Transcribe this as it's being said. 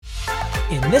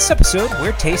In this episode,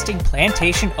 we're tasting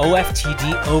Plantation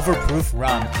OFTD Overproof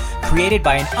Rum, created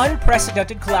by an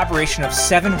unprecedented collaboration of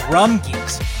 7 rum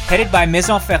geeks, headed by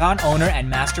Maison Ferrand owner and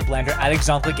master blender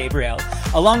Alexandre Gabriel,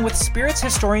 along with spirits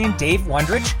historian Dave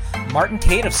Wondrich, Martin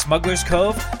Cate of Smuggler's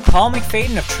Cove, Paul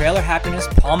McFadden of Trailer Happiness,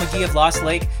 Paul McGee of Lost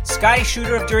Lake, Scotty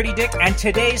Shooter of Dirty Dick, and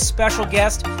today's special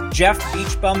guest, Jeff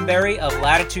Beachbum Berry of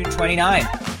Latitude 29.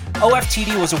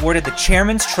 OFTD was awarded the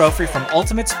Chairman's Trophy from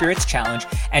Ultimate Spirits Challenge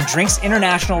and Drinks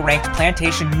International ranked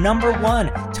Plantation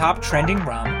 #1 top trending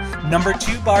rum,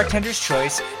 #2 Bartender's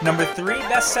Choice, #3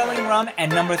 best-selling rum,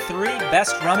 and #3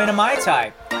 best rum in a Mai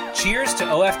Tai. Cheers to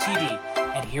OFTD.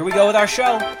 And here we go with our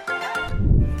show.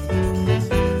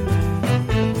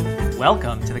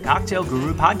 Welcome to the Cocktail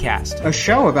Guru Podcast, a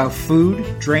show about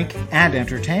food, drink, and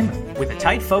entertainment, with a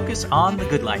tight focus on the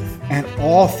good life and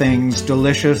all things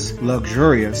delicious,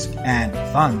 luxurious, and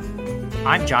fun.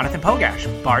 I'm Jonathan Pogash,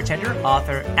 bartender,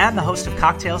 author, and the host of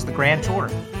Cocktails The Grand Tour.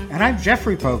 And I'm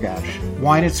Jeffrey Pogash,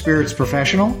 wine and spirits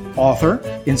professional, author,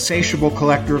 insatiable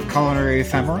collector of culinary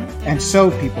ephemera, and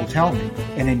so people tell me,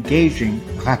 an engaging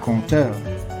raconteur.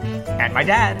 And my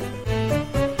dad.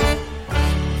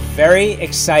 Very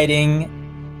exciting,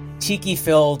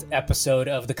 tiki-filled episode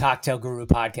of the Cocktail Guru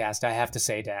Podcast, I have to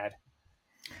say, Dad.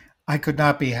 I could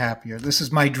not be happier. This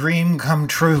is my dream come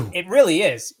true. It really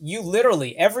is. You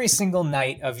literally, every single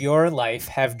night of your life,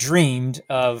 have dreamed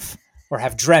of, or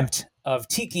have dreamt of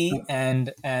tiki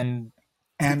and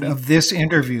of this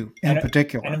interview in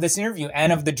particular. And of this interview,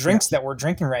 and of the drinks that we're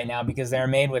drinking right now, because they're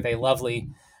made with a lovely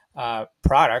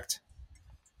product.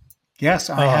 Yes,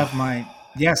 I have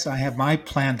my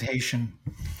Plantation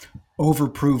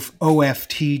Overproof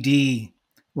OFTD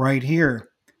right here,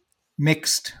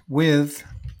 mixed with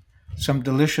some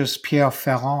delicious Pierre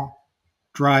Ferrand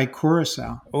dry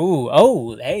curacao.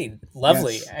 Oh, hey,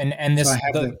 lovely. Yes. And this, so I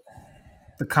have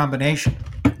the combination.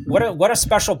 What a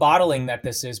special bottling that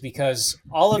this is, because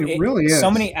all of it really is. So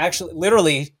many, actually,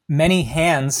 literally many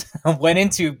hands went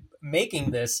into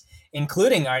making this,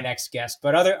 including our next guest.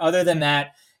 But other than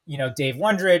that, you know, Dave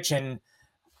Wondrich and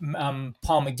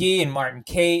Paul McGee and Martin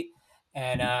Cate,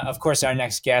 and of course our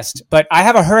next guest. But I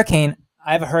have a hurricane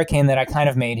that I kind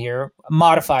of made here,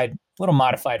 a little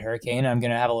modified hurricane. I'm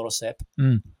gonna have a little sip.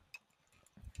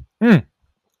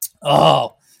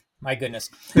 Oh my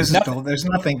goodness! There's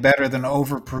nothing better than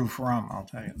overproof rum, I'll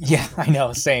tell you. Yeah, I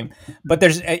know, same. But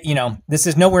there's this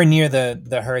is nowhere near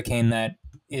the hurricane that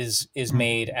is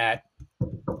made at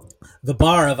the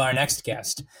bar of our next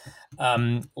guest,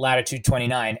 Latitude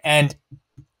 29, and.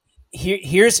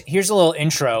 Here's a little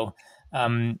intro.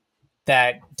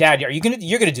 That Dad,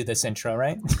 you're gonna do this intro,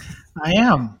 right? I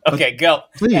am. Okay, go.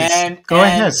 Please go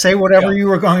ahead. Say whatever you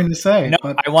were going to say.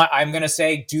 No, I'm gonna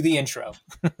say do the intro.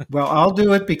 Well, I'll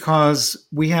do it because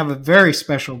we have a very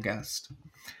special guest.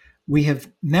 We have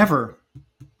never.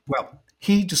 Well,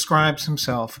 he describes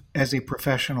himself as a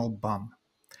professional bum,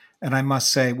 and I must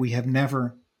say we have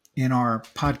never, in our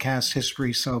podcast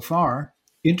history so far,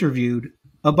 interviewed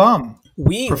a bum.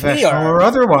 Professional or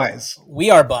otherwise. We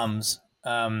are bums.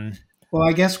 Well,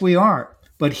 I guess we are.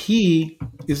 But he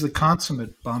is the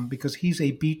consummate bum because he's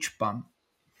a beach bum.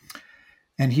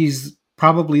 And he's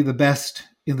probably the best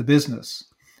in the business.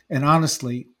 And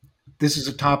honestly, this is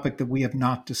a topic that we have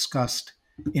not discussed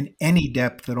in any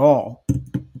depth at all.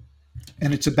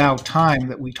 And it's about time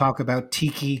that we talk about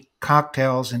tiki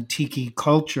cocktails and tiki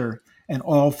culture and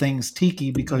all things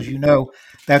tiki, because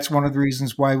that's one of the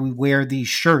reasons why we wear these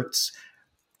shirts.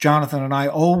 Jonathan and I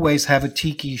always have a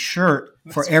tiki shirt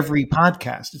for every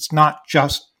podcast. It's not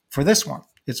just for this one.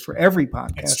 It's for every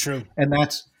podcast. It's true. And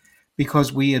that's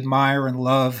because we admire and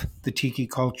love the tiki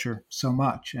culture so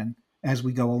much. And as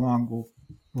we go along,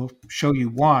 we'll show you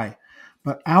why.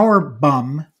 But our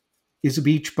bum is a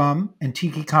beach bum, and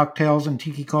tiki cocktails and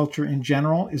tiki culture in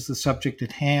general is the subject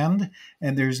at hand.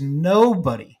 And there's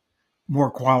nobody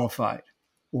more qualified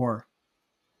or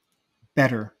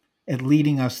better at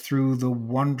leading us through the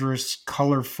wondrous,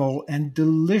 colorful, and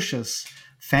delicious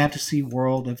fantasy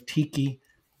world of tiki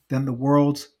than the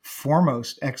world's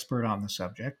foremost expert on the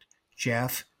subject,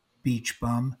 Jeff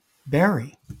Beachbum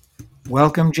Berry.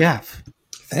 Welcome, Jeff.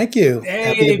 Thank you.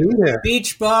 Hey,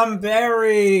 Beachbum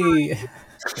Berry.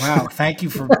 Wow, thank you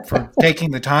for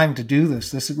taking the time to do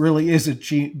this. This really is a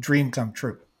dream come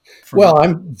true. Well,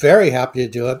 I'm very happy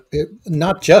to do it,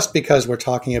 not just because we're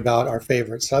talking about our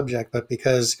favorite subject, but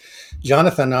because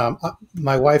Jonathan,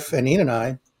 my wife, Anine, and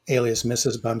I, alias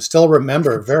Mrs. Bum, still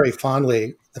remember very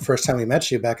fondly the first time we met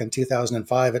you back in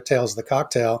 2005 at Tales of the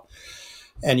Cocktail.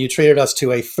 And you treated us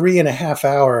to a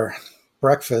 3.5-hour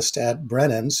breakfast at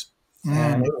Brennan's.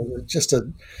 And it was just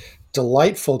a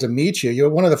delightful to meet you. You're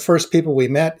one of the first people we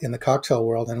met in the cocktail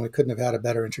world, and we couldn't have had a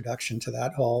better introduction to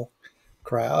that whole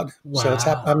crowd. So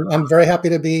Wow. I'm very happy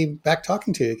to be back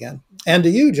talking to you again, and to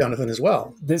you, Jonathan, as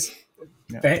well. This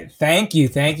Yeah. Thank you,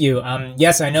 thank you.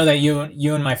 Yes, I know that you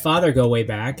and my father go way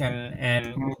back, and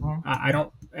Mhm. I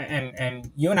don't, and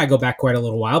you and I go back quite a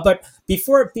little while. But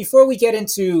before we get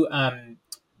into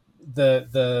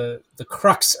the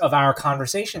crux of our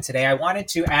conversation today, I wanted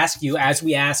to ask you, as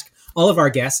we ask all of our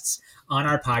guests on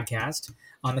our podcast,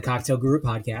 on the Cocktail Guru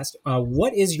podcast,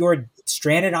 what is your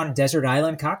stranded on desert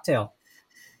island cocktail?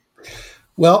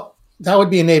 Well, that would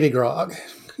be a Navy grog.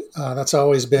 That's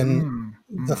always been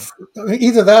Mm, mm.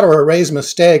 either that or a Ray's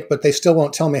mistake, but they still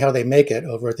won't tell me how they make it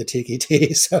over at the Tiki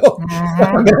T. So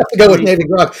I'm going to have to go with Navy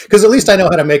grog because at least I know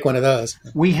how to make one of those.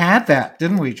 We had that,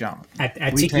 didn't we, John? At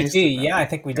We Tiki tasted T, that. yeah, I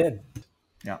think we did.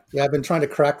 Yeah. Yeah, I've been trying to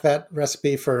crack that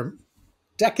recipe for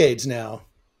decades now.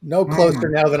 No closer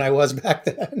Mm. now than I was back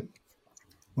then.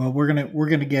 Well, we're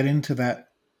gonna get into that.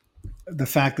 The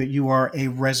fact that you are a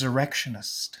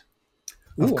resurrectionist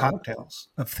of Ooh, I like that. cocktails,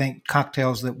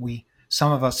 cocktails that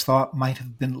some of us thought might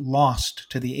have been lost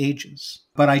to the ages.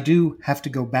 But I do have to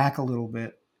go back a little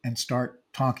bit and start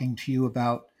talking to you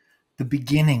about the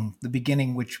beginning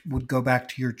which would go back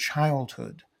to your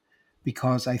childhood,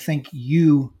 because I think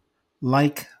you,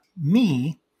 like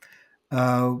me,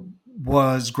 uh,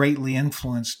 was greatly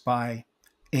influenced by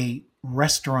a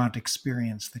restaurant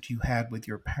experience that you had with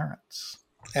your parents.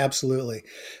 Absolutely.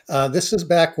 This is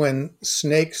back when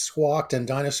snakes walked and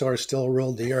dinosaurs still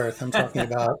ruled the earth. I'm talking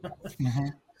about Mm-hmm.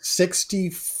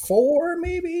 64,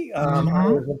 maybe. I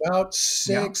Mm-hmm. was about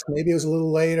Yeah. 6, maybe it was a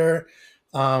little later.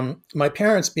 My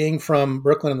parents, being from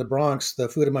Brooklyn and the Bronx, the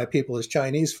food of my people is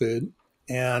Chinese food.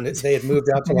 And they had moved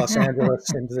out to Los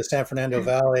Angeles into the San Fernando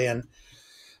Valley, and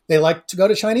they liked to go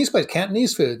to Chinese places,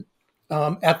 Cantonese food.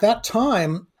 At that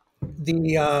time,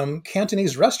 the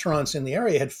Cantonese restaurants in the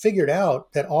area had figured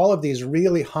out that all of these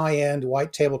really high-end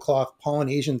white tablecloth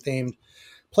Polynesian-themed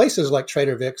places like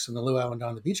Trader Vic's and the Luau and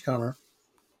Don the Beachcomber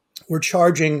were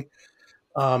charging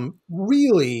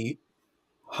really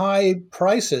high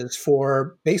prices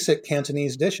for basic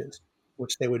Cantonese dishes,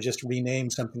 which they would just rename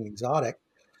something exotic.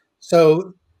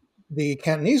 So the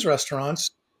Cantonese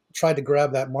restaurants tried to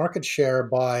grab that market share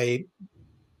by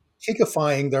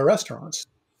tikifying their restaurants.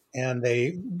 And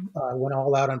they went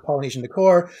all out on Polynesian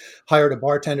decor, hired a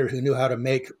bartender who knew how to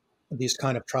make these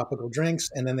kind of tropical drinks,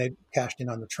 and then they cashed in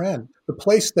on the trend. The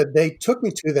place that they took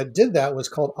me to that did that was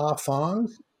called Ah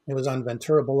Fong's. It was on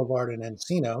Ventura Boulevard in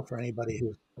Encino, for anybody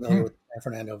who's familiar with the San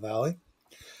Fernando Valley.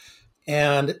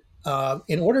 And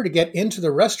in order to get into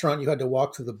the restaurant, you had to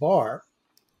walk through the bar.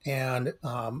 And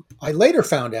I later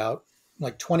found out,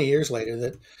 like 20 years later,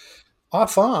 that Ah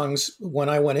Fong's, when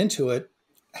I went into it,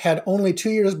 had only 2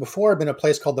 years before been a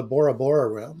place called the Bora Bora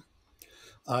Room.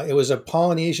 It was a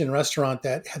Polynesian restaurant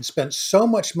that had spent so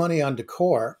much money on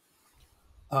decor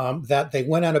that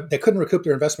they couldn't recoup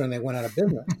their investment and they went out of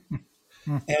business.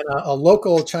 And a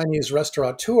local Chinese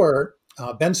restaurateur,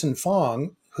 Benson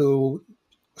Fong, who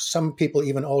some people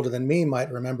even older than me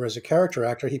might remember as a character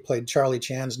actor, he played Charlie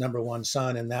Chan's number one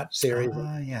son in that series.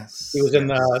 Ah, He yes, was in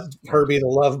yes, yes. Herbie the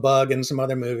Love Bug and some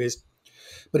other movies.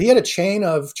 But he had a chain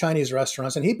of Chinese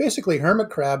restaurants, and he basically hermit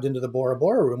crabbed into the Bora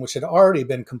Bora Room, which had already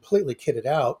been completely kitted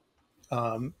out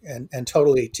and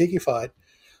totally tiki-fied.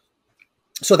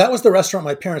 So that was the restaurant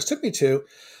my parents took me to.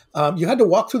 You had to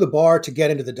walk through the bar to get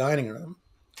into the dining room.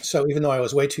 So even though I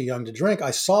was way too young to drink,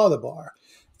 I saw the bar,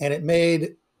 and it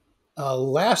made a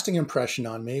lasting impression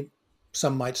on me.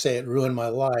 Some might say it ruined my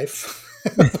life.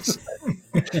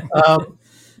 um,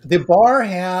 the bar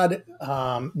had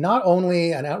not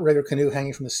only an outrigger canoe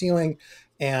hanging from the ceiling,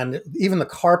 and even the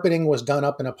carpeting was done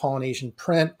up in a Polynesian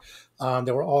print.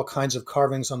 There were all kinds of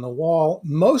carvings on the wall.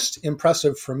 Most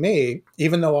impressive for me,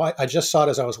 even though I just saw it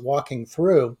as I was walking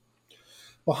through,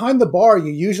 behind the bar,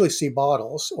 you usually see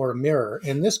bottles or a mirror.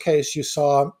 In this case, you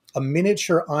saw a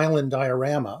miniature island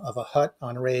diorama of a hut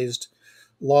on raised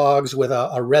logs with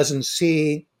a resin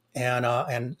sea and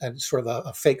sort of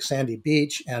a fake sandy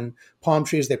beach and palm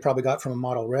trees they probably got from a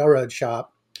model railroad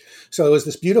shop. So it was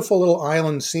this beautiful little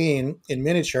island scene in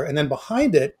miniature. And then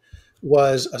behind it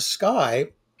was a sky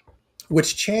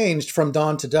which changed from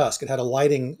dawn to dusk. It had a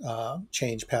lighting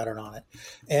change pattern on it.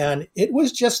 And it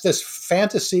was just this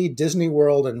fantasy Disney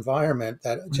World environment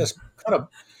that just kind of,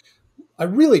 I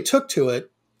really took to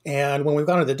it. And when we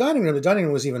got into the dining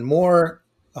room was even more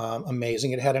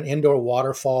amazing. It had an indoor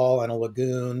waterfall and a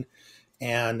lagoon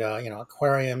and,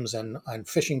 aquariums and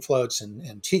fishing floats and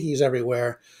tikis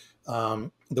everywhere.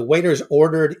 The waiters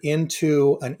ordered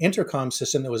into an intercom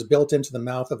system that was built into the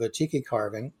mouth of a tiki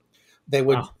carving. They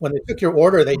would, when they took your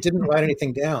order, they didn't write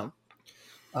anything down.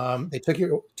 They took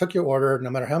your order, no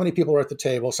matter how many people were at the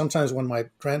table. Sometimes when my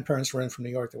grandparents were in from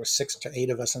New York, there were 6 to 8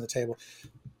 of us on the table.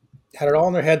 Had it all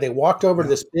in their head. They walked over to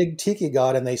this big tiki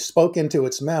god and they spoke into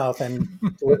its mouth and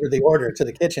delivered the order to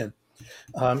the kitchen.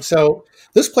 So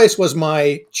this place was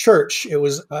my church. It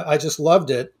was, I just loved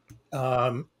it,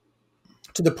 to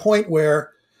the point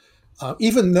where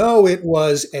even though it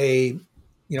was a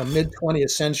mid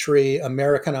 20th century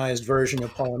Americanized version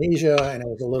of Polynesia, and it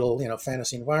was a little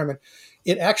fantasy environment,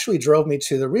 it actually drove me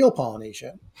to the real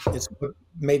Polynesia. It's what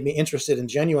made me interested in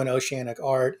genuine oceanic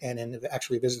art and in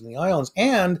actually visiting the islands.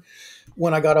 And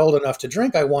when I got old enough to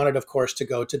drink, I wanted, of course, to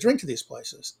go to drink to these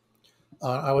places.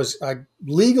 I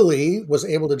legally was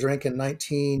able to drink in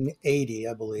 1980,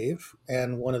 I believe.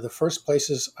 And one of the first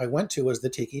places I went to was the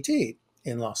Tiki Tea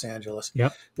in Los Angeles,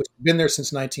 which had been there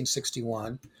since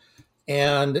 1961.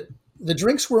 And the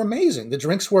drinks were amazing. The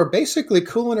drinks were basically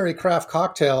culinary craft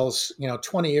cocktails,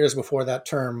 20 years before that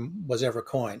term was ever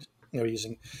coined. They were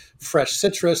using fresh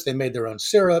citrus. They made their own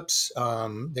syrups.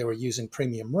 They were using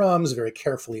premium rums, very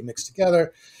carefully mixed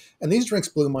together. And these drinks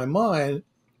blew my mind.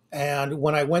 And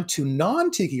when I went to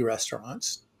non-tiki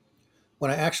restaurants, when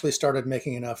I actually started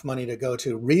making enough money to go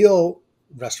to real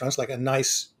restaurants, like a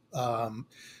nice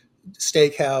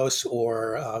steakhouse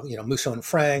or, Mousson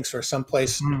Frank's or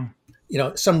someplace,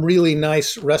 some really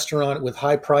nice restaurant with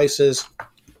high prices,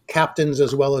 captains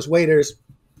as well as waiters,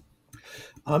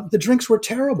 the drinks were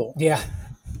terrible. Yeah.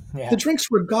 The drinks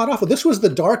were god awful. This was the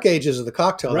dark ages of the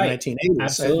cocktail in the 1980s.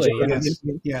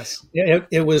 Absolutely. Yes.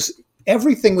 It was,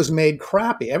 everything was made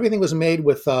crappy. Everything was made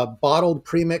with bottled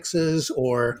premixes,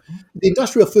 or the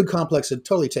industrial food complex had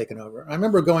totally taken over. I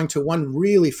remember going to one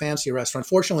really fancy restaurant.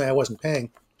 Fortunately, I wasn't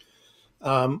paying,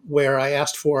 where I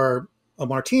asked for a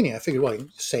martini. I figured, well,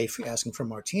 it's safe asking for a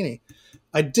martini.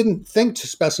 I didn't think to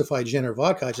specify gin or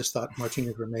vodka. I just thought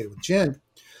martinis were made with gin.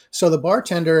 So the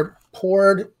bartender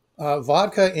poured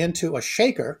vodka into a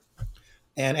shaker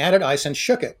and added ice and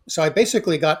shook it. So I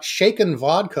basically got shaken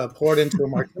vodka poured into a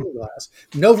martini glass.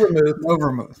 No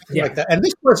vermouth. Like that. And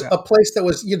this was a place that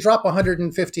was, you drop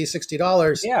 $150,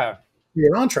 $60 for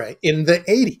your entree in the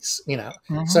 80s,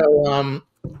 So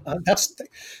that's...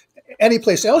 Any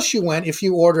place else you went, if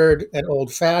you ordered an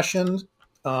old fashioned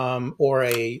or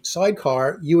a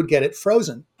sidecar, you would get it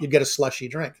frozen. You'd get a slushy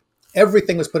drink.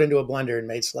 Everything was put into a blender and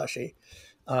made slushy,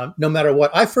 no matter what.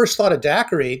 I first thought a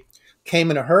daiquiri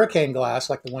came in a hurricane glass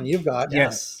like the one you've got,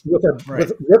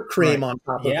 with whipped cream on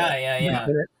top of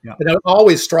it. And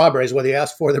always strawberries, whether you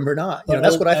ask for them or not.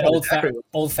 That's what I thought.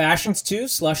 Old fashions too,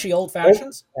 slushy old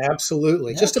fashions.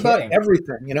 Absolutely, just about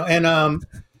everything. And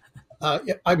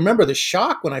I remember the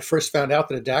shock when I first found out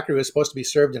that a daiquiri was supposed to be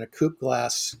served in a coupe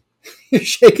glass,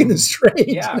 shaken and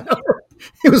strained.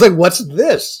 It was like, what's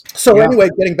this? So anyway,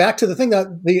 getting back to the thing,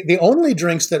 that the only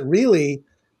drinks that really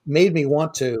made me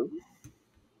want to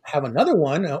have another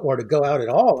one or to go out at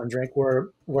all and drink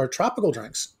were tropical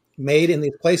drinks made in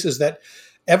these places that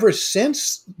ever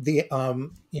since the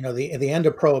end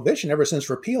of Prohibition, ever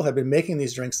since repeal, have been making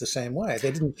these drinks the same way.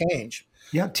 They didn't change.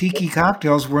 Yeah, tiki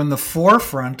cocktails were in the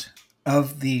forefront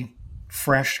of the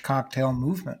fresh cocktail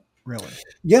movement, really.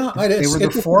 Yeah, they were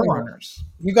the forerunners.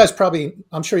 You guys probably,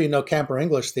 I'm sure you know Camper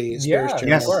English, the spirits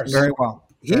journalist. Yes, very well.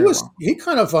 He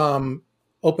kind of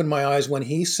opened my eyes when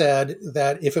he said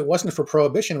that if it wasn't for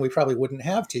Prohibition, we probably wouldn't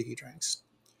have tiki drinks.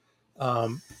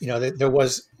 There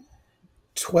was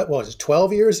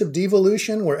 12 years of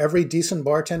devolution where every decent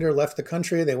bartender left the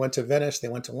country. They went to Venice, they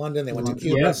went to London, they went to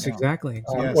Cuba. Yes, exactly.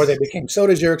 Or they became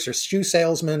soda jerks or shoe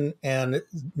salesmen, and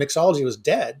mixology was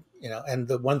dead. And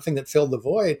the one thing that filled the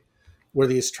void were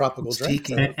these tropical drinks.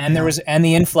 And there was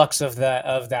the influx of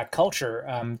that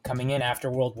culture coming in after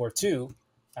World War II.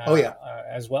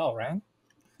 As well, right?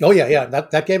 Oh yeah.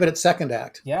 That gave it its second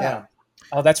act. Yeah.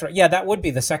 Oh, that's right. Yeah, that would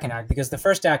be the second act, because the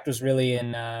first act was really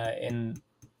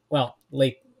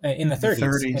late in the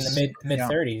 30s, in the mid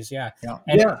 30s. Yeah.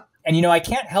 And I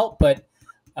can't help but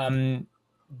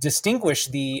distinguish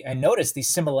and notice these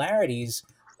similarities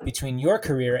between your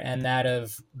career and that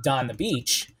of Don the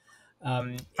Beach.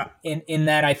 In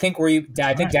that, I think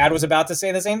Dad was about to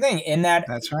say the same thing. In that,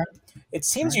 that's right. It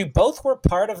seems you both were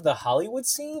part of the Hollywood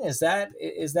scene. Is that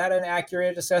an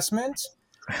accurate assessment?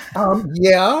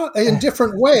 In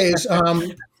different ways.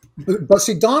 But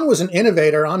see, Don was an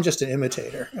innovator. I'm just an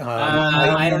imitator.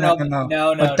 I don't know.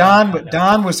 No. But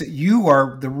Don was. You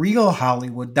are the real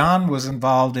Hollywood. Don was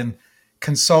involved in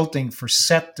consulting for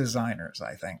set designers,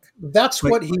 I think. That's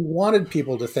what he wanted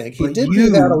people to think. He did do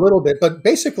that a little bit, but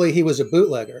basically he was a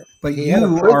bootlegger. But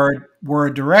you were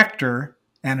a director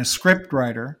and a script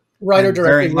writer.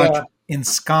 Director,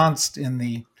 ensconced in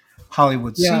the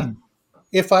Hollywood Yeah. scene.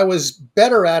 If I was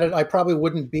better at it, I probably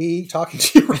wouldn't be talking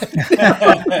to you right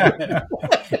now.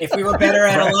 If we were better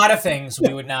at a lot of things,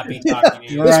 we would not be talking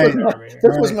to you. Right.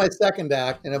 This was my second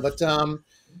act, but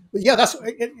yeah,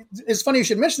 it's funny you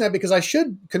should mention that, because I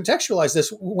should contextualize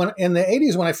this. When in the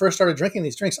 80s, when I first started drinking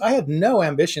these drinks, I had no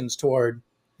ambitions toward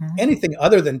anything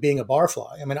other than being a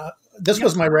barfly. I mean, this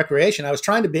was my recreation. I was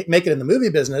trying to make it in the movie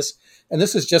business, and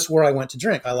this is just where I went to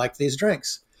drink. I liked these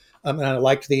drinks. And I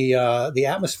liked the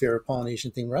atmosphere of Polynesian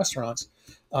themed restaurants.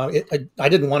 I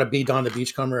didn't want to be Don the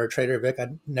Beachcomber or Trader Vic.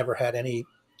 I'd never had any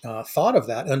thought of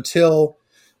that until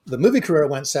the movie career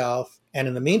went south. And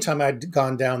in the meantime, I'd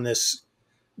gone down this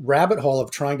rabbit hole of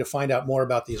trying to find out more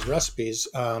about these recipes.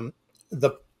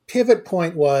 The pivot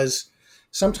point was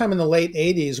sometime in the late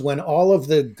 80s, when all of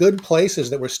the good places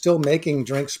that were still making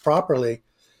drinks properly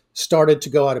started to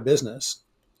go out of business.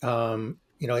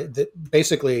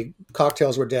 Basically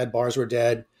cocktails were dead, bars were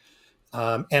dead,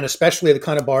 and especially the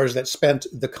kind of bars that spent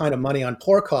the kind of money on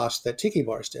pour costs that tiki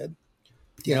bars did.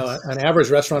 An average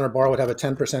restaurant or bar would have a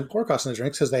 10% pour cost in the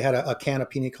drinks because they had a can of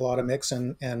pina colada mix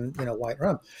and white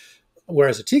rum.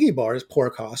 Whereas a tiki bar's pour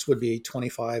cost would be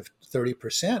 25,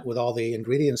 30% with all the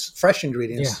ingredients, fresh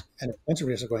ingredients, and expensive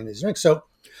ingredients going into these drinks. So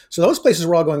those places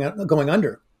were all going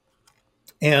under.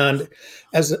 And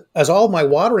as all my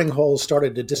watering holes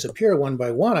started to disappear one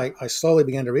by one, I slowly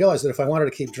began to realize that if I wanted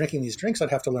to keep drinking these drinks, I'd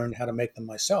have to learn how to make them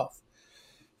myself.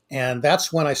 And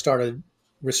that's when I started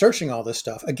researching all this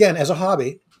stuff. Again, as a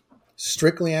hobby,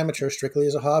 strictly amateur, strictly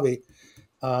as a hobby.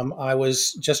 I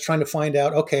was just trying to find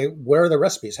out, okay, where are the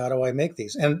recipes? How do I make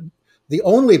these? And the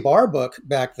only bar book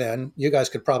back then, you guys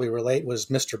could probably relate, was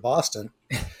Mr. Boston.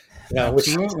 Which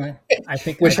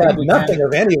had nothing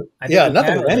of any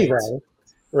value.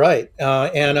 Right.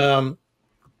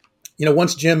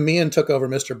 Once Jim Meehan took over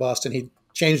Mr. Boston, he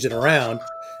changed it around.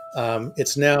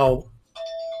 It's now,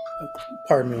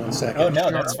 pardon me one second. Oh,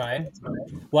 no, that's fine.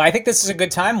 Well, I think this is a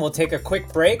good time. We'll take a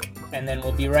quick break, and then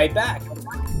we'll be right back.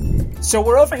 So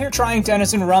we're over here trying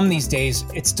Denizen rum these days.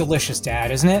 It's delicious, Dad,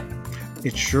 isn't it?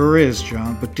 It sure is,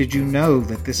 John, but did you know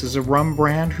that this is a rum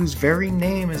brand whose very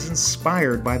name is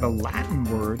inspired by the Latin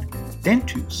word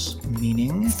dentus,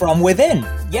 meaning from within?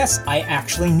 Yes, I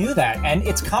actually knew that, and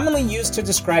it's commonly used to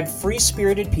describe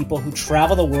free-spirited people who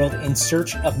travel the world in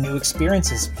search of new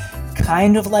experiences.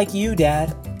 Kind of like you,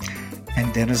 Dad.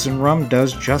 And Denizen Rum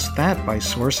does just that by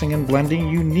sourcing and blending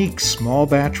unique small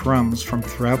batch rums from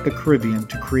throughout the Caribbean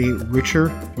to create richer,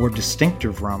 more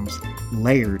distinctive rums,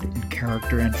 layered in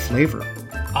character and flavor.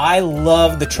 I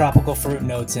love the tropical fruit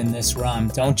notes in this rum,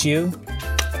 don't you?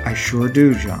 I sure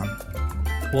do, John.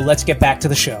 Well, let's get back to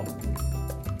the show.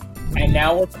 And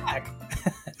now we're back.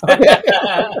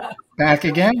 Back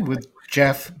again with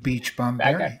Jeff Beachbum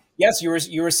Berry. Yes,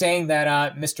 you were saying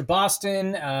that Mr.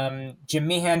 Boston, Jim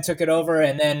Meehan took it over,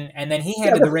 and then he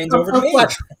handed the reins over to me.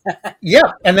 Yeah,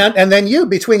 and then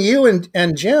between you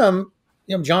and Jim,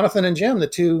 Jonathan and Jim, the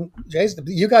two J's,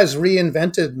 you guys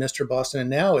reinvented Mr. Boston, and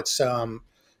now it's a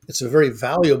very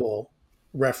valuable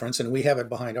reference, and we have it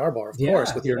behind our bar, of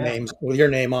course, with your name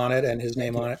on it and his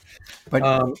name on it.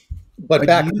 But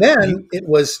back then, it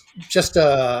was just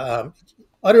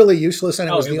utterly useless, and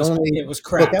it was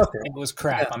crap. book out there. It was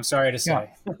crap. Yeah. I'm sorry to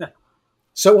say. Yeah.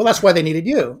 So, that's why they needed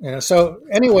you. So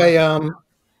anyway, and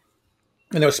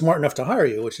they were smart enough to hire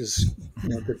you, which is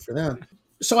good for them.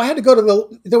 So I had to go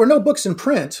there were no books in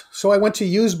print, so I went to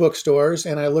used bookstores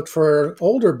and I looked for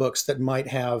older books that might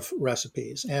have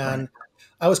recipes. And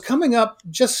I was coming up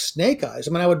just snake eyes.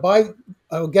 I mean, I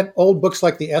would get old books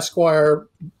like the Esquire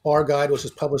Bar Guide, which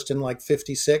was published in like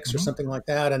 56 or something like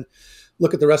that, and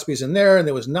look at the recipes in there, and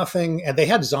there was nothing. And they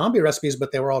had zombie recipes,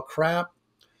 but they were all crap.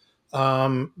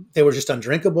 They were just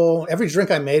undrinkable. Every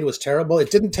drink I made was terrible. It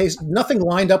didn't taste, nothing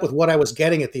lined up with what I was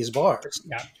getting at these bars.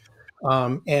 Yeah.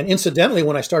 And incidentally,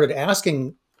 when I started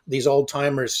asking these old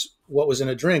timers what was in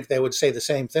a drink, they would say the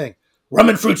same thing: rum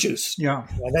and fruit juice. Yeah.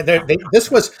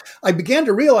 I began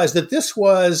to realize that this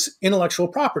was intellectual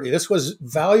property. This was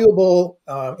valuable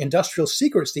industrial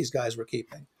secrets these guys were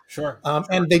keeping. Sure.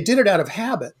 And they did it out of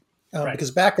habit.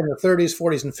 Because back in the 30s,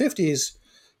 40s, and 50s,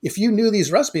 if you knew these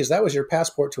recipes, that was your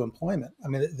passport to employment. I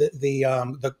mean,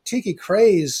 the tiki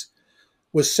craze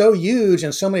was so huge,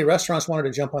 and so many restaurants wanted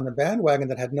to jump on the bandwagon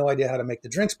that had no idea how to make the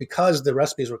drinks because the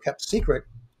recipes were kept secret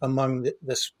among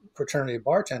this fraternity of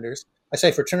bartenders. I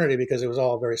say fraternity because it was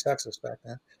all very sexist back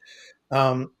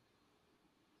then.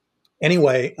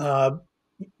 Anyway,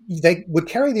 they would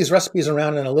carry these recipes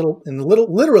around in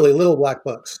literally little black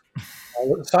books.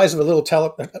 The size of a little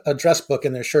address book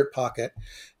in their shirt pocket.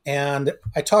 And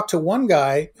I talked to one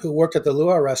guy who worked at the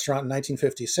Luau restaurant in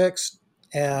 1956.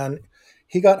 and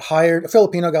he got hired. A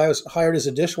Filipino guy was hired as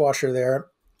a dishwasher there.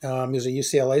 He was a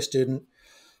UCLA student,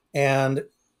 and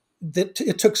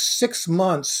it took 6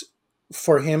 months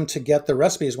for him to get the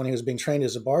recipes when he was being trained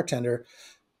as a bartender.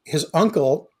 His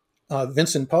uncle,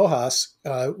 Vincent Pojas,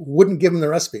 wouldn't give him the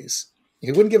recipes.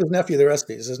 He wouldn't give his nephew the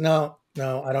recipes. He says, no,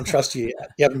 I don't trust you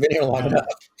yet. You haven't been here long enough.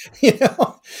 You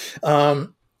know?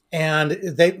 And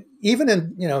they, even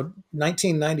in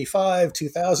 1995,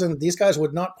 2000, these guys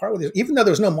would not part with it, even though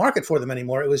there was no market for them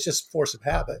anymore. It was just force of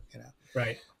habit.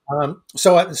 Right.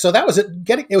 So that was it.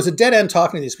 It was a dead end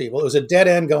talking to these people. It was a dead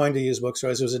end going to used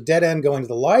bookstores. It was a dead end going to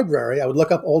the library. I would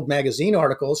look up old magazine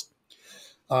articles.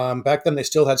 Back then, they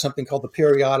still had something called the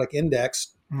Periodic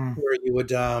Index, where you would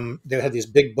they had these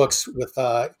big books with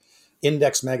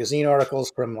index magazine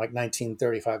articles from like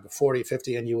 1935 to 40,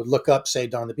 50, and you would look up, say,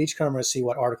 Don the Beachcomber, see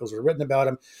what articles were written about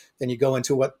him. Then you go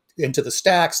into the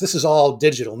stacks. This is all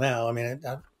digital now. I mean,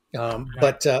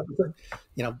 but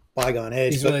bygone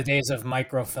age. These were the days of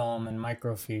microfilm and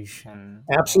microfiche, and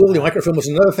absolutely, microfilm was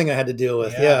another thing I had to deal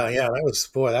with. Yeah,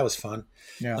 that was fun.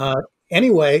 Yeah.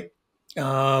 Anyway,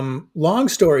 long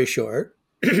story short,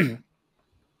 I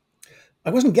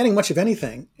wasn't getting much of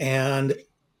anything, and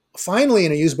finally,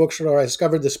 in a used bookstore, I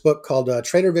discovered this book called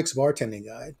Trader Vic's Bartending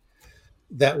Guide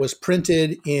that was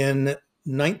printed in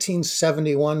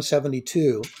 1971,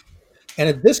 72. And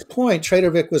at this point, Trader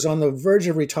Vic was on the verge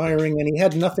of retiring, and he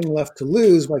had nothing left to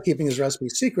lose by keeping his recipe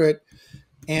secret.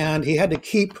 And he had to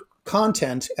keep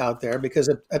content out there because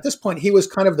at this point, he was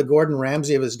kind of the Gordon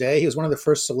Ramsay of his day. He was one of the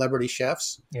first celebrity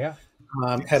chefs. Yeah.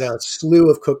 Had a slew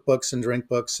of cookbooks and drink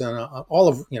books, and all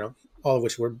of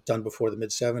which were done before the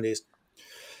mid 70s.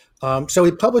 So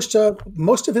he published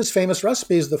most of his famous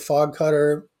recipes: the Fog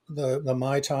Cutter, the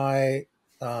Mai Tai,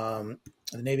 the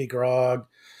Navy Grog,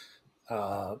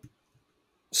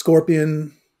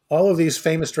 Scorpion, all of these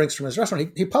famous drinks from his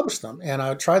restaurant. He published them, and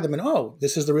I tried them, and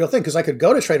this is the real thing, because I could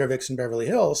go to Trader Vic's in Beverly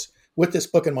Hills with this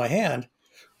book in my hand,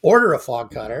 order a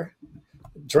Fog Cutter,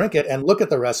 drink it, and look at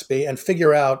the recipe and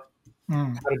figure out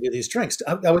how to do these drinks.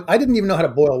 I didn't even know how to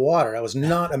boil water. I was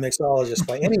not a mixologist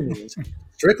by any means,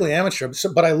 strictly amateur.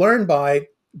 But I learned by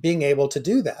being able to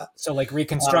do that. So like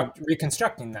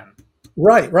reconstructing them.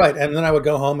 Right. And then I would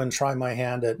go home and try my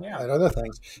hand at other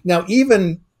things. Now,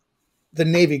 even the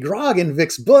Navy Grog in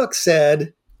Vic's book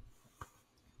said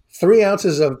 3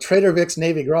 ounces of Trader Vic's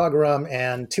Navy Grog rum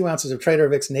and 2 ounces of Trader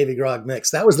Vic's Navy Grog mix.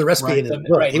 That was the recipe in his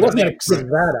book. He wasn't going to give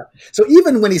that up. So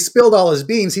even when he spilled all his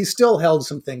beans, he still held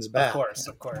some things back.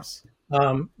 Of course.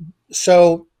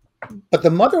 But the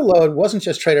mother lode wasn't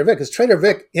just Trader Vic, because Trader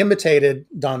Vic imitated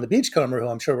Don the Beachcomber, who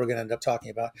I'm sure we're going to end up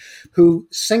talking about, who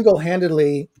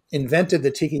single-handedly invented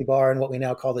the tiki bar and what we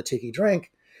now call the tiki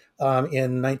drink.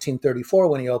 In 1934,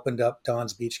 when he opened up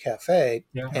Don's Beach Cafe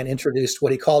and introduced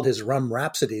what he called his rum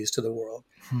rhapsodies to the world.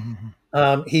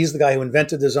 He's the guy who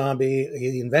invented the zombie.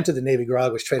 He invented the Navy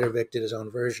Grog, which Trader Vic did his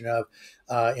own version of,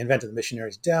 invented the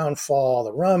Missionary's Downfall,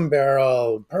 the Rum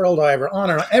Barrel, Pearl Diver, on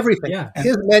and on, everything. Yeah.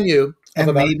 His menu.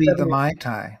 And maybe the Mai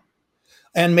Tai.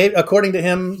 And maybe, according to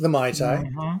him, the Mai Tai.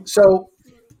 So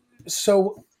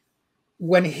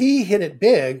when he hit it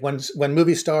big, when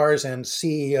movie stars and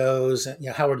CEOs,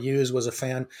 Howard Hughes was a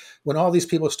fan, when all these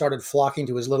people started flocking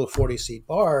to his little 40-seat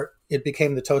bar, it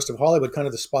became the toast of Hollywood, kind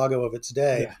of the Spago of its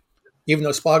day. Yeah. Even though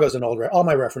Spago's an old, all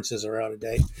my references are out of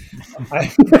date.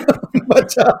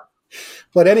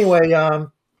 But anyway,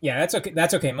 that's okay.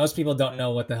 That's okay. Most people don't know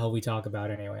what the hell we talk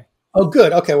about anyway. Oh,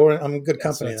 good. Okay, well, I'm in good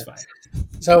company. So it's fine.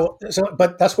 So,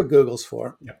 but that's what Google's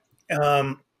for. Yeah.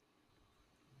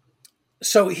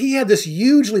 So he had this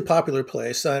hugely popular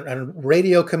place, and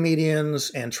radio comedians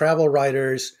and travel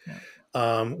writers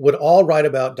would all write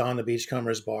about Don the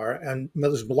Beachcomber's bar. And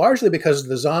it was largely because of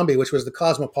the zombie, which was the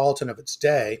cosmopolitan of its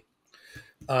day.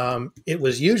 It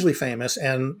was hugely famous,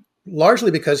 and largely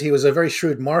because he was a very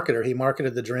shrewd marketer. He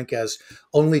marketed the drink as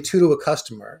only 2 to a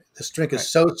customer. This drink is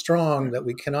so strong that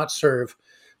we cannot serve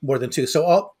more than 2.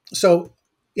 So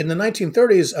in the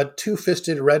 1930s, a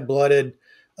 2-fisted, red-blooded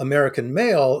American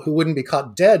male who wouldn't be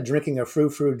caught dead drinking a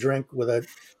frou-frou drink with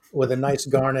a nice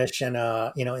garnish and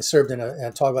served in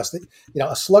a tall glass,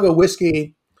 a slug of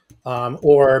whiskey,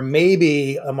 or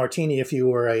maybe a martini if you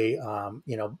were a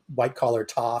white collar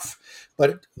toff.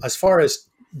 But as far as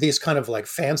these kind of like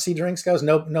fancy drinks goes,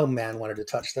 no man wanted to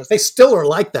touch those. They still are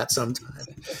like that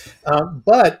sometimes.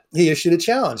 But he issued a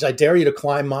challenge. I dare you to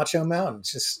climb Macho Mountain.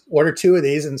 Just order 2 of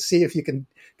these and see if you can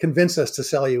convince us to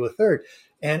sell you a third.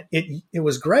 And it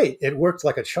was great. It worked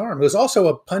like a charm. It was also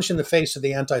a punch in the face of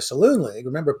the Anti-Saloon League.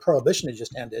 Remember, Prohibition had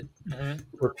just ended.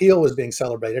 Repeal was being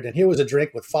celebrated, and here was a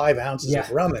drink with 5 ounces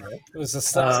of rum in it. It was a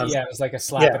slap. It was like a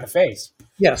slap in the face.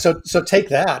 Yeah. So take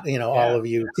that, all of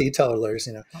you teetotalers,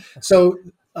 So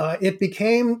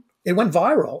it went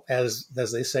viral, as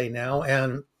they say now,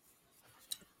 and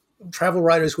travel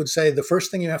writers would say the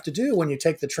first thing you have to do when you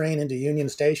take the train into Union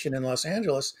Station in Los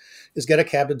Angeles is get a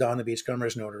cab to Don the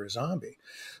Beachcombers and order a zombie.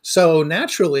 So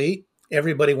naturally,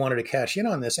 everybody wanted to cash in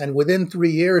on this. And within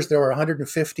 3 years, there were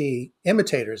 150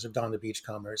 imitators of Don the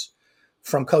Beachcombers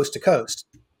from coast to coast,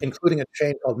 including a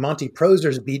chain called Monty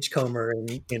Proser's Beachcomber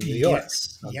in New York,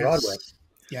 on Broadway.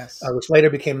 Yes. Which later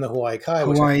became the Hawaii Kai.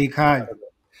 Hawaii Kai.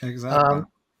 Exactly.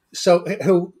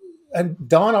 And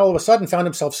Don all of a sudden found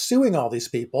himself suing all these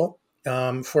people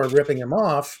for ripping him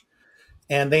off.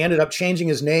 And they ended up changing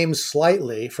his name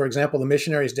slightly. For example, the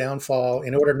Missionaries' Downfall,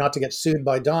 in order not to get sued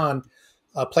by Don,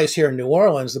 a place here in New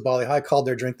Orleans, the Bali High, called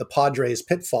their drink the Padres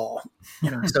Pitfall.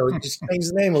 So it just changed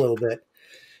the name a little bit.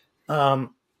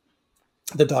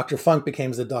 The Dr. Funk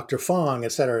became the Dr. Fong,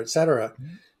 et cetera, et cetera.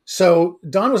 So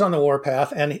Don was on the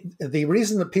warpath, and the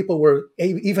reason that people were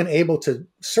even able to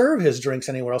serve his drinks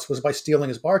anywhere else was by stealing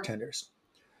his bartenders,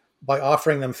 by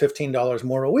offering them $15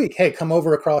 more a week. Hey, come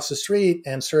over across the street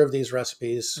and serve these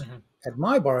recipes at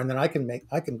my bar, and then I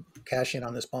can cash in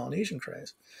on this Polynesian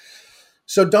craze.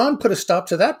 So Don put a stop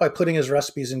to that by putting his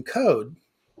recipes in code.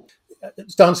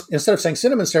 Instead of saying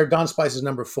cinnamon syrup, Don Spice is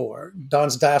number 4.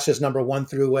 Don's Dash is number 1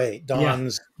 through 8.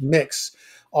 Don's Mix,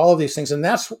 all of these things. And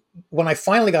that's when I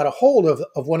finally got a hold of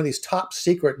one of these top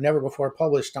secret, never before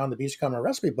published Don the Beachcomber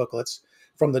recipe booklets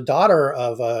from the daughter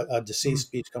of a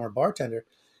deceased Beachcomber bartender.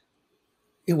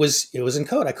 It was in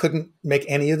code. I couldn't make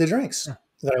any of the drinks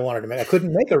that I wanted to make. I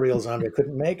couldn't make a real zombie. I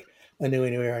couldn't make a Nui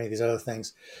Nui or any of these other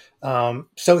things.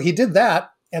 So he did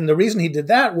that. And the reason he did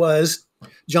that was,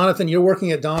 Jonathan, you're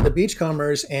working at Don the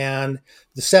Beachcombers, and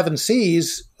the 7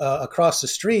 Seas across the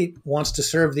street wants to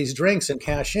serve these drinks and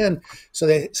cash in. So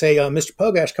they say, Mr.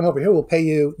 Pogash, come over here. We'll pay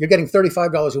you. You're getting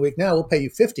 $35 a week now. We'll pay you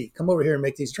 $50. Come over here and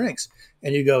make these drinks.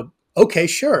 And you go, okay,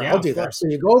 sure, I'll do that. So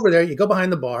you go over there, you go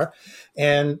behind the bar,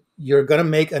 and you're going to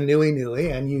make a Nui Nui,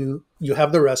 and you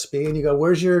have the recipe, and you go,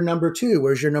 where's your number 2?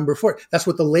 Where's your number 4? That's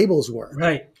what the labels were.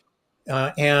 Right.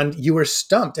 And you were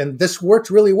stumped. And this worked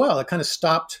really well. It kind of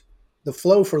stopped the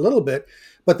flow for a little bit,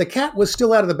 but the cat was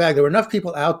still out of the bag. There were enough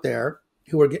people out there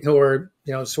who were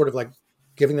sort of like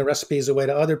giving the recipes away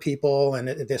to other people, and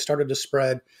they started to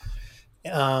spread.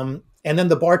 And then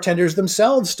the bartenders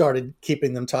themselves started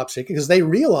keeping them top secret because they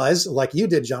realized, like you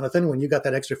did, Jonathan, when you got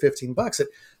that extra $15, that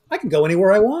I can go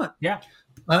anywhere I want. Yeah.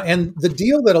 And the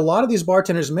deal that a lot of these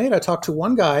bartenders made, I talked to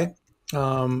one guy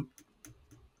who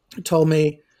told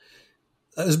me,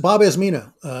 it was Bob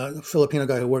Esmino, a Filipino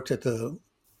guy who worked at the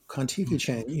Kontiki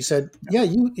chain. He said,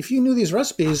 if you knew these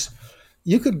recipes,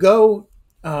 you could go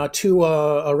to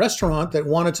a restaurant that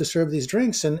wanted to serve these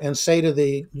drinks and say to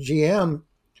the GM,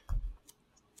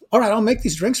 all right, I'll make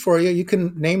these drinks for you. You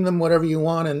can name them whatever you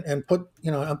want and put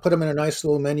them in a nice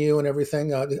little menu and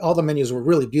everything. All the menus were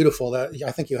really beautiful.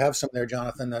 I think you have some there,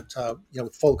 Jonathan, that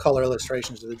with full color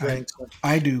illustrations of the drinks.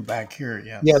 I do back here,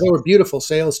 yes. Yeah, they were beautiful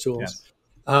sales tools.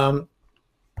 Yes.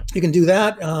 You can do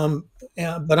that,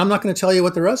 but I'm not going to tell you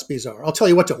what the recipes are. I'll tell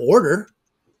you what to order.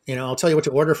 I'll tell you what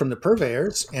to order from the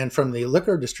purveyors and from the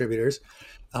liquor distributors.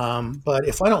 But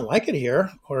if I don't like it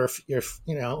here, or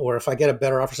if I get a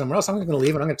better offer somewhere else, I'm going to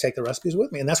leave and I'm going to take the recipes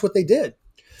with me. And that's what they did.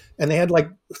 And they had, like,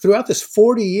 throughout this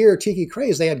 40-year tiki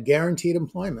craze, they had guaranteed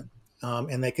employment,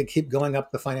 and they could keep going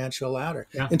up the financial ladder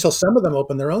until some of them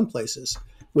opened their own places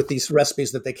with these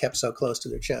recipes that they kept so close to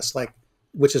their chests,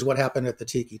 which is what happened at the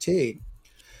Tiki Tea.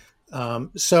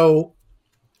 So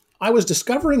I was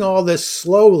discovering all this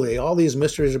slowly. All these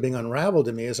mysteries are being unraveled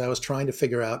to me as I was trying to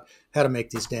figure out how to make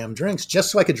these damn drinks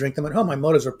just so I could drink them at home. My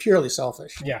motives were purely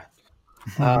selfish. Yeah.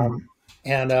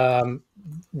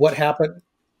 What happened,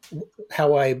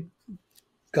 how I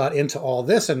got into all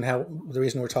this, and how the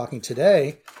reason we're talking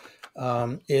today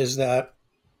is that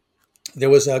there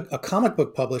was a comic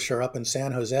book publisher up in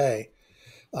San Jose,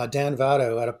 Dan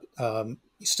Vado,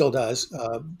 he still does,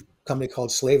 company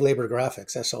called Slave Labor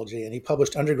Graphics, SLG, and he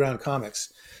published underground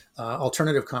comics,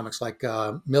 alternative comics like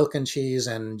Milk and Cheese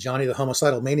and Johnny the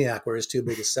Homicidal Maniac were his 2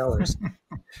 biggest sellers.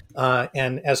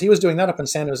 And as he was doing that up in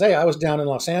San Jose, I was down in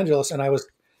Los Angeles, and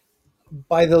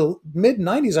by the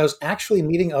mid-90s, I was actually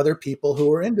meeting other people who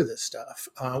were into this stuff,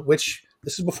 which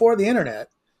this is before the internet.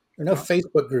 There are no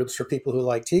Facebook groups for people who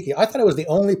like tiki. I thought I was the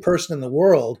only person in the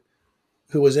world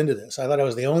who was into this. I thought I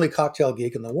was the only cocktail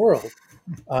geek in the world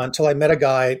until I met a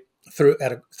guy through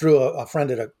a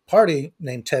friend at a party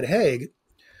named Ted Haig,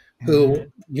 who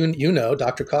you know,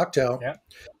 Dr. Cocktail. Yeah.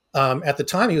 At the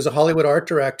time, he was a Hollywood art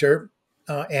director,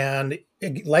 and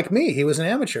like me, he was an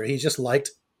amateur. He just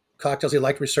liked cocktails. He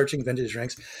liked researching vintage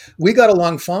drinks. We got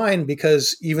along fine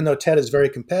because even though Ted is very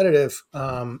competitive,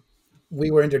 we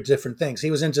were into different things.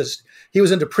 He was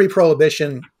into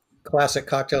pre-prohibition classic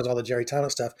cocktails, all the Jerry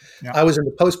Thomas stuff. Yeah. I was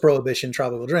into post-prohibition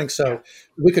tropical drinks, so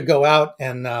we could go out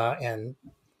and there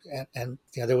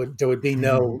would be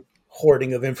no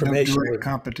hoarding of information. No direct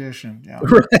competition. Yeah.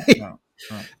 Right. No,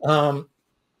 right.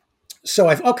 So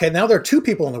now there are two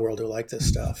people in the world who like this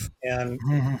stuff, and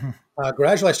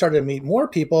gradually I started to meet more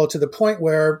people to the point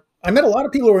where I met a lot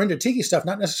of people who were into tiki stuff,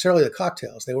 not necessarily the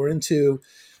cocktails. They were into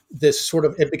this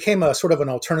it became a sort of an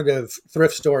alternative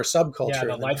thrift store subculture. Yeah,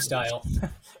 the lifestyle.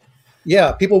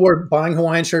 Yeah, people were buying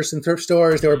Hawaiian shirts in thrift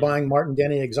stores. They were buying Martin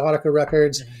Denny Exotica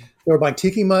records. They were buying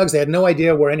tiki mugs. They had no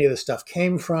idea where any of this stuff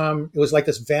came from. It was like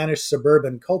this vanished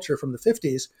suburban culture from the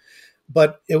 50s.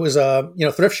 But it was,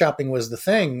 thrift shopping was the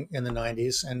thing in the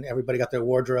 90s, and everybody got their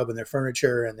wardrobe and their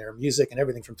furniture and their music and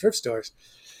everything from thrift stores.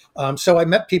 So I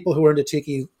met people who were into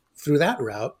tiki through that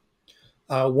route.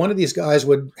 One of these guys he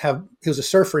was a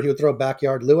surfer. He would throw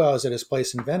backyard luau's at his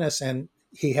place in Venice, and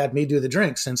he had me do the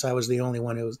drinks since I was the only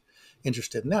one who was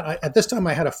interested in that. At this time,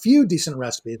 I had a few decent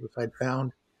recipes, which I'd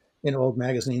found in old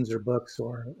magazines or books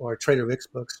or Trader Vic's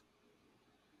books.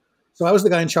 So I was the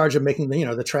guy in charge of making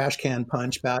the trash can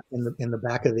punch back in the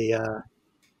back of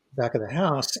the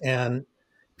house, and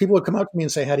people would come up to me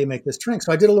and say, "How do you make this drink?"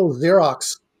 So I did a little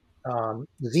Xerox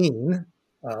zine,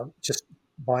 just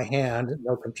by hand,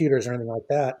 no computers or anything like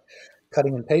that,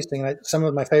 cutting and pasting. And some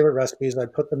of my favorite recipes,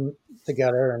 I'd put them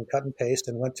together and cut and paste,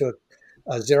 and went to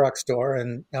a Xerox store,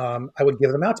 and I would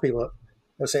give them out to people.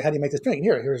 They would say, "How do you make this drink?"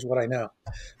 Here's what I know.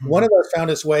 One of those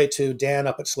found its way to Dan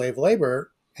up at Slave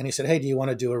Labor. And he said, "Hey, do you want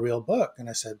to do a real book?" And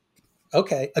I said,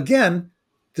 "Okay." Again,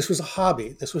 this was a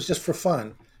hobby. This was just for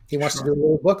fun. He wants to do a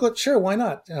little booklet. Sure, why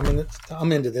not? I mean,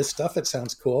 I'm into this stuff. It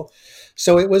sounds cool.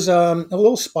 So it was a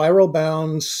little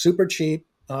spiral-bound, super cheap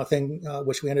thing,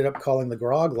 which we ended up calling the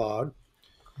Grog Log.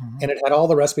 And it had all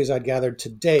the recipes I'd gathered to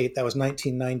date. That was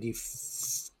 1990.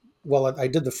 Well, I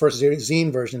did the first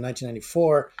zine version in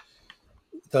 1994.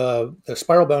 The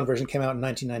spiral-bound version came out in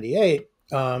 1998.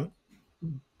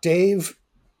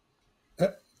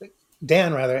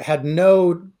 Dan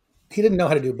he didn't know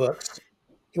how to do books.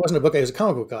 He wasn't a book guy, he was a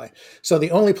comic book guy. So the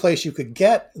only place you could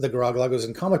get the Grog Log was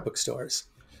in comic book stores.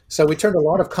 So we turned a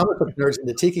lot of comic book nerds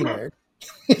into tiki nerds.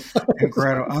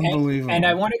 Incredible, unbelievable. And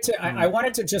I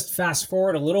wanted to just fast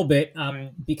forward a little bit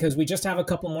because we just have a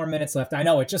couple more minutes left. I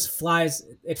know it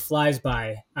flies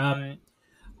by.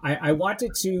 I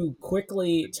wanted to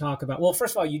quickly talk about, well,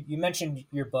 first of all, you mentioned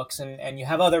your books and you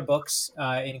have other books,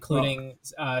 including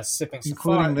Sipping Safari.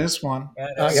 Including this one.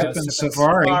 Sipping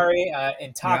Safari,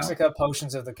 Intoxica,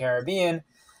 Potions of the Caribbean.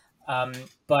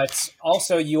 But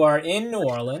also you are in New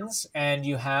Orleans and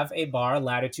you have a bar,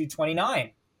 Latitude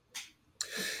 29.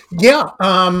 Yeah.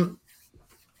 Long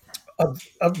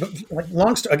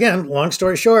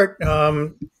story short,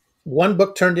 one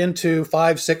book turned into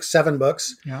 5, 6, 7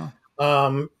 books. Yeah.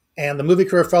 And the movie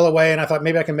career fell away, and I thought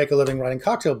maybe I can make a living writing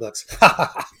cocktail books. Oh,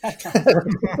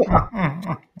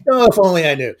 if only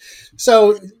I knew.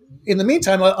 So in the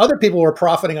meantime, other people were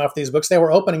profiting off these books. They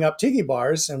were opening up tiki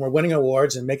bars and were winning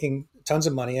awards and making tons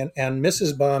of money. And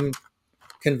Mrs. Bum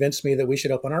convinced me that we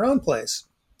should open our own place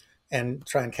and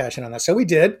try and cash in on that. So we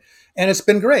did, and it's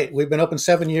been great. We've been open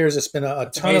 7 years. It's been a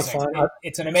ton of fun.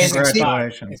 It's an amazing spot.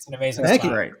 It's an amazing Thank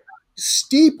spot. you. Right.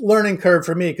 Steep learning curve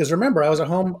for me because remember I was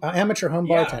amateur home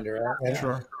bartender. And,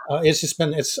 Sure. It's just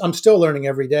been I'm still learning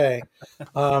every day.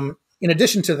 In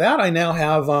addition to that, I now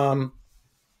have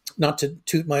not to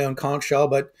toot my own conch shell,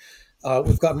 but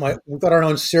we've got our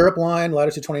own syrup line,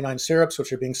 Latitude 29 syrups,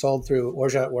 which are being sold through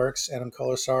Orgeat Works and in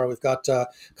Colosar. We've got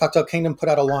Cocktail Kingdom put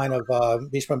out a line of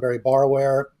Beachbum Berry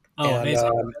barware.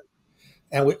 Amazing.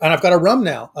 And I've got a rum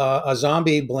now, a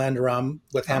zombie blend rum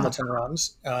with Hamilton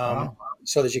rums. Wow.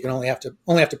 So that you can only have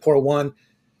to pour one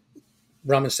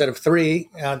rum instead of 3.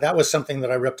 That was something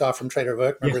that I ripped off from Trader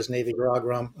Vic. Remember his Navy Grog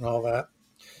rum and all that.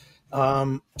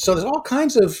 So there's all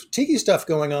kinds of tiki stuff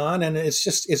going on, and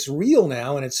it's real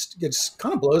now, and it's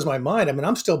kind of blows my mind. I mean,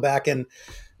 I'm still back in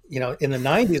the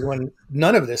 90s when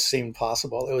none of this seemed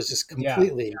possible. It was just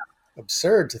completely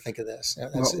absurd to think of this.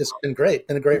 It's been great.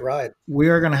 Been a great ride. We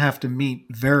are going to have to meet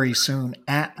very soon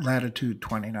at Latitude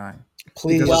 29.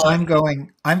 Please. Because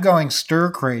I'm going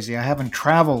stir crazy. I haven't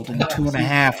traveled in 2.5 or 3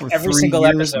 years every single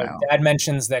episode. Now. Dad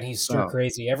mentions that he's stir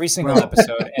crazy every single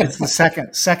episode. It's the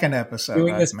second episode.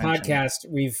 Doing this podcast,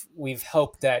 we've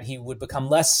hoped that he would become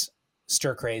less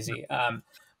stir crazy.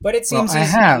 But it seems I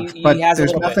have, but he has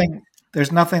there's a little nothing. bit.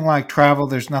 There's nothing like travel.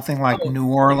 There's nothing like New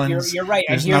Orleans. You're right.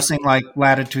 There's And here's, nothing like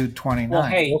Latitude 29. well,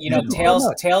 hey,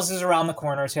 Tales is around the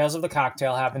corner. Tales of the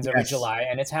Cocktail happens every Yes. July,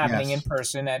 and it's happening Yes. in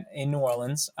person in New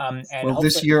Orleans. And Well,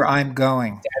 this year I'm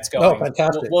going. Dad's going. Oh,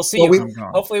 fantastic. We'll see Well, you.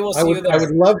 Hopefully, we'll see you there. I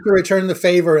would love to return the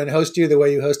favor and host you the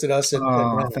way you hosted us.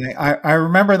 I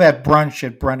remember that brunch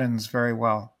at Brennan's very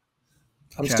well.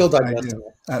 I'm Jeff, still digesting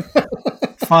it.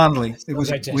 Fondly.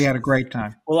 We had a great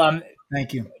time. Well,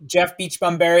 thank you. Jeff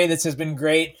Beachbum Berry, this has been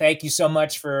great. Thank you so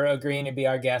much for agreeing to be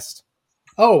our guest.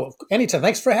 Oh, anytime.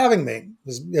 Thanks for having me. It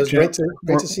was Jeff,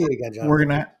 great to see you again, John. We're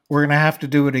gonna have to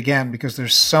do it again because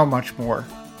there's so much more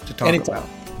to talk about.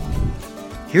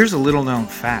 Here's a little known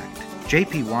fact.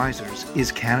 J.P. Wiser's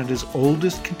is Canada's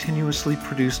oldest continuously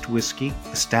produced whiskey,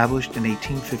 established in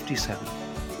 1857.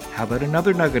 How about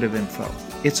another nugget of info?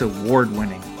 It's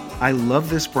award-winning. I love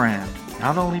this brand,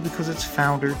 not only because its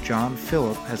founder, John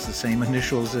Phillip, has the same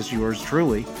initials as yours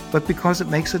truly, but because it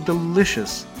makes a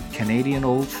delicious Canadian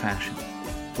old-fashioned.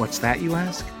 What's that, you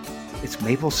ask? It's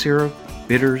maple syrup,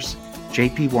 bitters,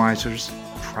 J.P. Wiser's.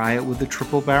 Try it with the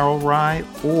triple barrel rye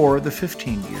or the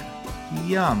 15-year.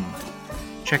 Yum!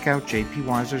 Check out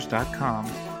jpwisers.com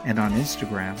and on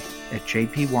Instagram at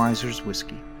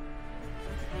jpwiserswhiskey.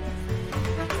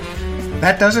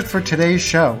 That does it for today's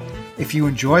show. If you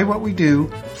enjoy what we do,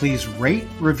 please rate,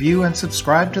 review, and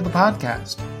subscribe to the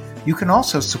podcast. You can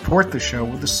also support the show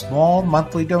with a small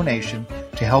monthly donation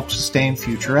to help sustain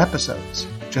future episodes.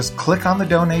 Just click on the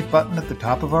donate button at the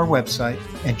top of our website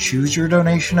and choose your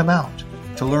donation amount.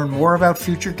 To learn more about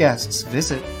future guests,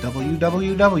 visit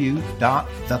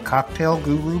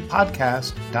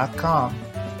www.thecocktailgurupodcast.com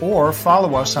or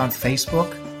follow us on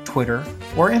Facebook, Twitter,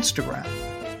 or Instagram.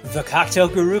 The Cocktail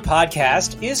Guru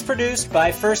podcast is produced by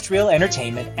First Reel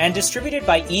Entertainment and distributed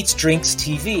by Eats Drinks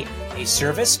TV, a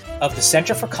service of the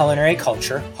Center for Culinary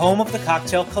Culture, home of the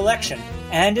Cocktail Collection,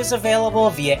 and is available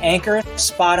via Anchor,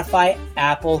 Spotify,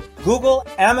 Apple, Google,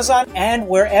 Amazon, and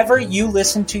wherever you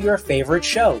listen to your favorite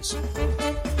shows.